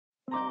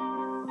Hey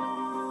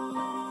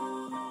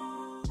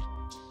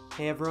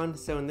everyone,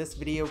 so in this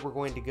video we're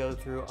going to go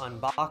through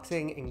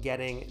unboxing and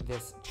getting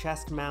this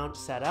chest mount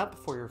set up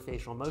for your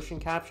facial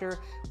motion capture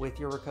with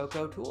your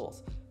Rokoko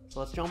tools. So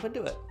let's jump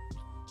into it.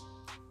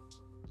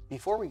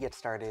 Before we get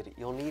started,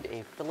 you'll need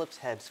a Phillips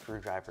head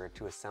screwdriver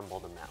to assemble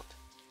the mount.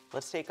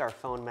 Let's take our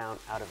phone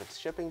mount out of its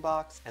shipping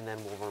box and then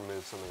we'll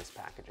remove some of this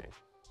packaging.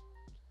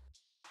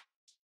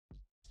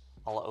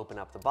 I'll open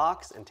up the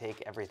box and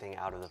take everything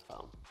out of the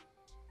phone.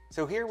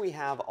 So here we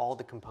have all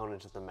the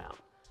components of the mount.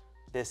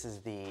 This is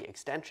the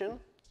extension,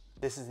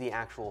 this is the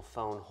actual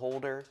phone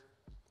holder,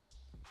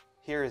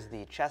 here is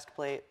the chest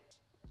plate,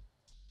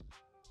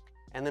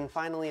 and then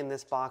finally in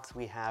this box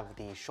we have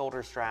the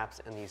shoulder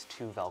straps and these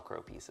two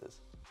Velcro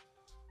pieces.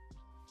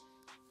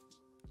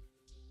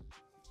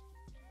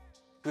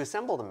 To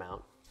assemble the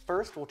mount,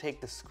 first we'll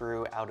take the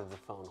screw out of the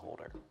phone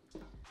holder.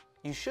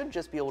 You should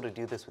just be able to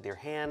do this with your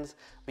hands,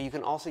 but you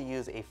can also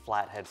use a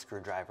flathead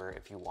screwdriver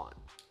if you want.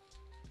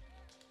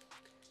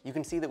 You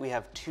can see that we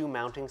have two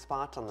mounting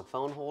spots on the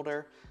phone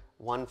holder,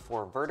 one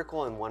for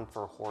vertical and one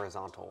for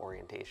horizontal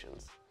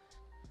orientations.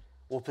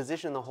 We'll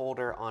position the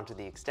holder onto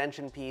the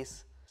extension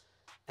piece,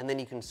 and then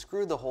you can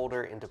screw the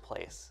holder into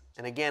place.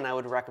 And again, I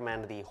would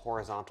recommend the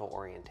horizontal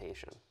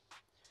orientation.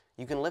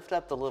 You can lift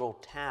up the little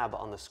tab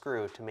on the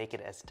screw to make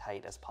it as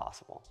tight as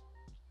possible.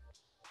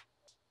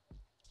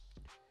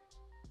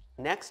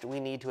 Next, we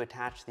need to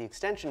attach the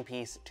extension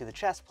piece to the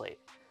chest plate.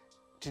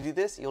 To do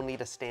this, you'll need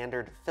a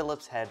standard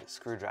Phillips head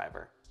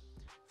screwdriver.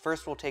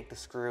 First, we'll take the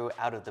screw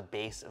out of the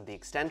base of the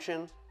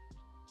extension.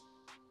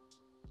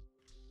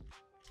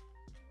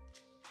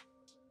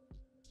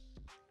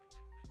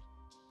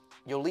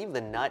 You'll leave the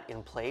nut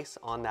in place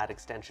on that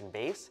extension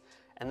base,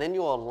 and then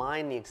you'll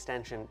align the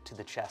extension to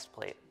the chest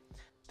plate.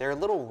 There are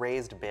little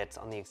raised bits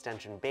on the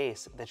extension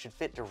base that should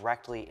fit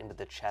directly into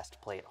the chest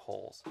plate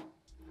holes.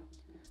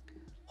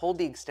 Hold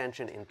the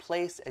extension in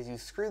place as you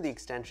screw the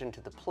extension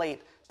to the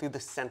plate through the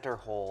center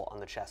hole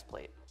on the chest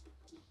plate.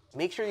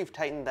 Make sure you've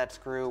tightened that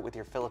screw with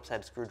your Phillips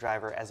head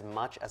screwdriver as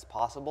much as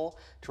possible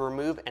to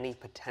remove any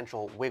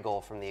potential wiggle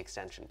from the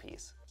extension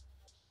piece.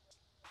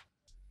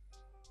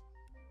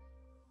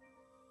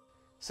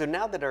 So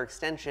now that our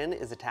extension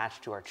is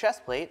attached to our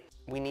chest plate,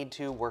 we need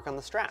to work on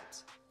the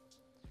straps.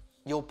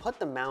 You'll put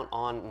the mount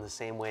on in the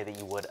same way that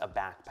you would a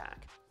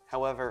backpack.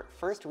 However,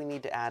 first we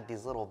need to add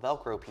these little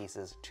Velcro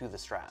pieces to the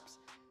straps.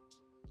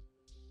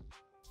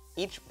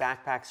 Each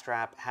backpack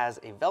strap has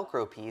a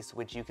Velcro piece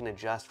which you can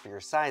adjust for your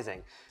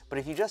sizing, but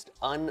if you just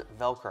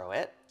un-Velcro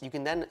it, you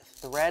can then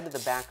thread the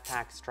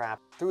backpack strap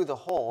through the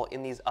hole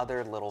in these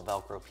other little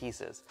Velcro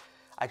pieces.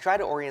 I try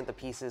to orient the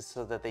pieces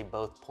so that they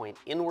both point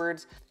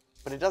inwards,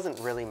 but it doesn't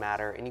really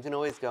matter, and you can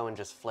always go and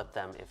just flip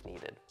them if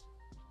needed.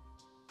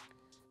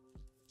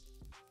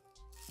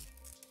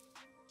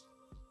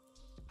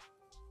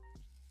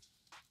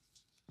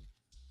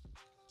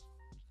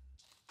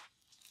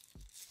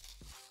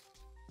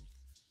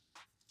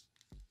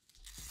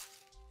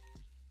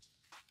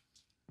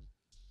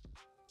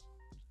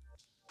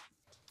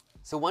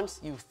 So once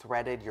you've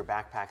threaded your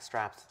backpack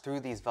straps through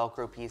these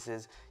Velcro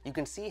pieces, you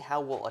can see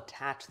how we'll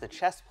attach the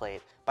chest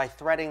plate by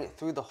threading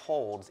through the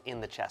holes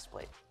in the chest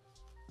plate.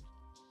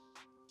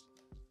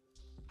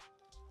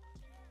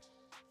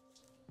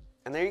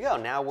 And there you go,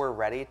 now we're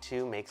ready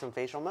to make some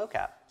facial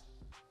mocap.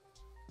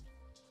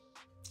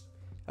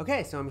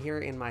 Okay, so I'm here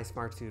in my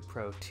SmartSuit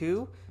Pro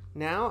 2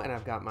 now, and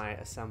I've got my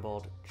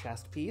assembled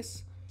chest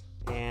piece,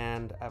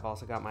 and I've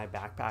also got my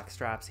backpack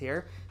straps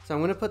here. So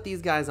I'm gonna put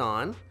these guys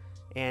on,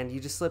 and you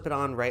just slip it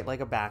on right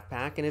like a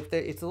backpack, and if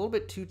it's a little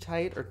bit too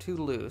tight or too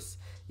loose,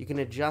 you can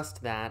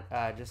adjust that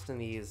just in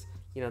these,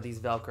 these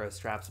Velcro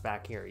straps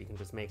back here. You can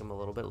just make them a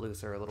little bit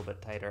looser, a little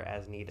bit tighter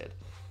as needed.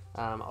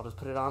 I'll just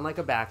put it on like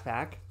a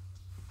backpack.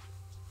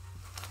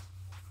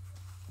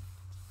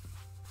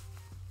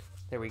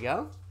 There we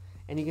go.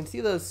 And you can see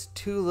those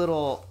two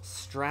little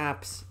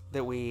straps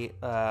that we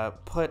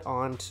put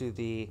onto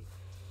the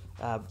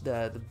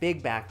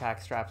big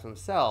backpack straps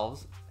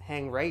themselves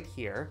hang right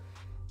here.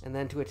 And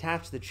then to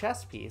attach the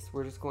chest piece,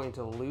 we're just going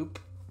to loop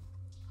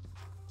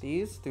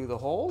these through the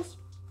holes.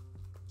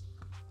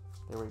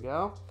 There we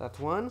go, that's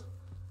one.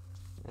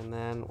 And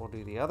then we'll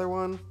do the other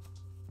one.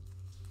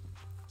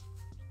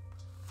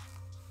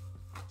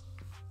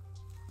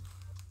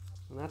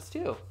 And that's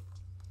two.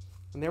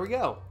 And there we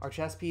go. Our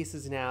chest piece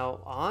is now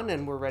on,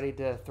 and we're ready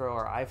to throw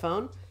our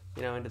iPhone,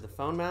 into the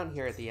phone mount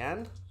here at the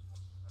end.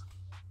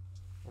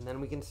 And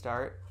then we can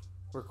start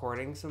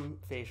recording some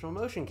facial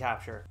motion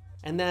capture.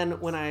 And then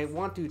when I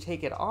want to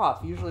take it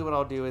off, usually what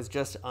I'll do is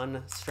just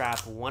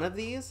unstrap one of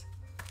these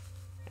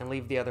and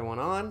leave the other one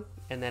on.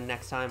 And then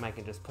next time I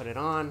can just put it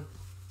on,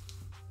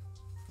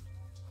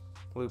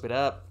 loop it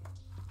up,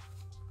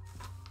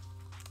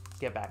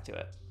 get back to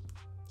it.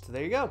 So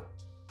there you go.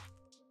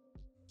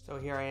 So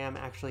here I am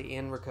actually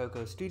in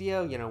Rokoko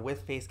Studio,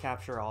 with face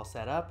capture all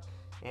set up,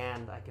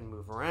 and I can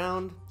move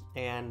around,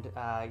 and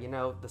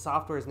the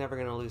software is never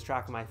gonna lose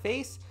track of my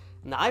face.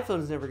 And the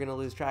iPhone's never gonna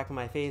lose track of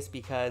my face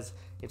because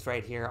it's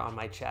right here on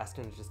my chest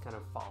and it just kind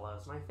of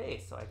follows my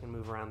face, so I can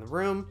move around the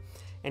room.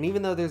 And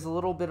even though there's a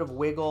little bit of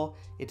wiggle,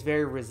 it's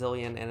very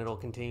resilient and it'll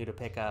continue to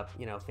pick up,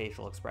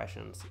 facial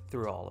expressions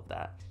through all of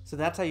that. So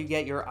that's how you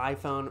get your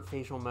iPhone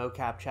facial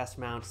mocap chest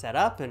mount set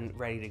up and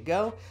ready to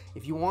go.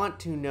 If you want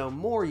to know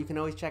more, you can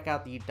always check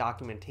out the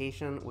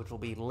documentation, which will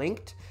be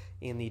linked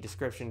in the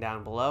description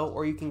down below,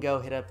 or you can go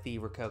hit up the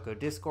Rokoko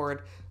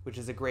Discord, which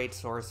is a great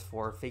source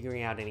for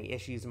figuring out any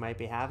issues you might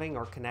be having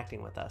or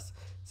connecting with us.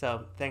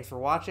 So thanks for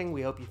watching.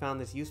 We hope you found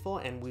this useful,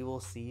 and we will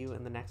see you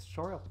in the next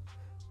tutorial.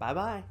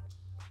 Bye-bye.